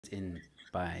in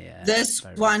by This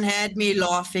one had me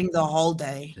laughing the whole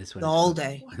day. This one the whole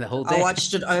day. The whole day. I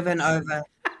watched it over and over.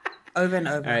 Over and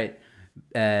over. All right.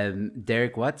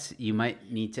 Derek Watts, you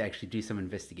might need to actually do some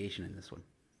investigation in this one.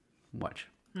 Watch.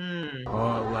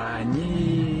 All I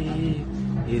need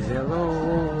is a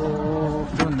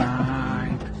love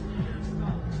tonight.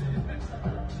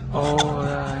 All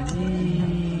I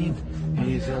need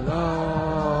is a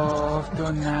love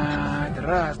tonight.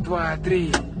 Раз, два,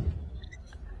 три.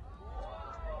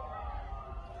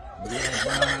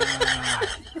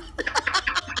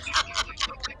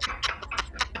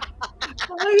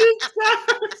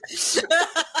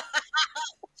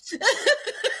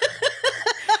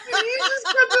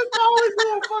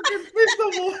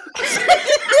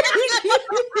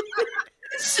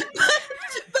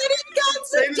 But it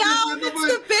counts it down. It's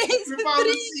the best. We found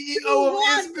the CEO of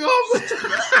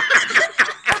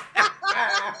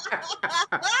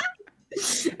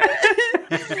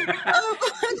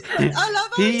I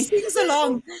love how he sings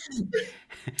along.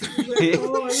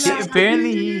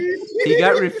 Apparently he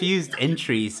got refused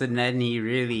entry, so then he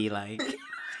really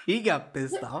he got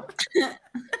pissed off. He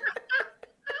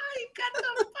got the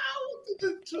power to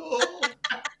the door.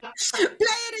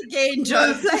 Play it again,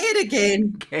 Joe. Play it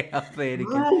again. Okay, I'll play it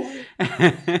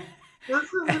again.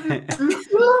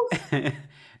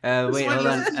 Wait, hold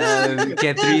on.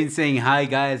 Catherine saying hi,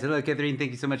 guys. Hello, Catherine.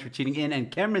 Thank you so much for tuning in.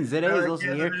 And Cameron Zede is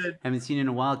also here. Haven't seen you in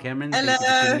a while, Cameron. Hello. Thank you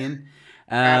for tuning in.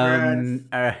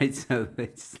 All right, so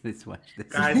let's watch this.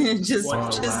 Guys, just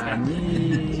watch this guy.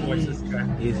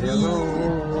 Is a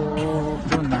love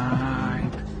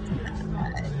tonight.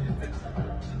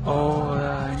 All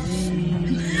I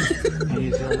need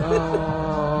is a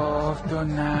love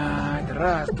tonight.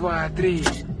 Раз, два, три.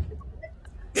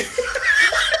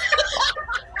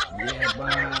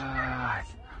 Ебать.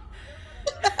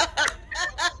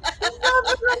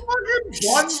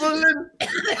 One villain.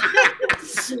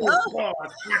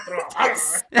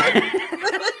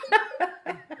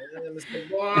 Mr.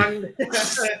 Bond.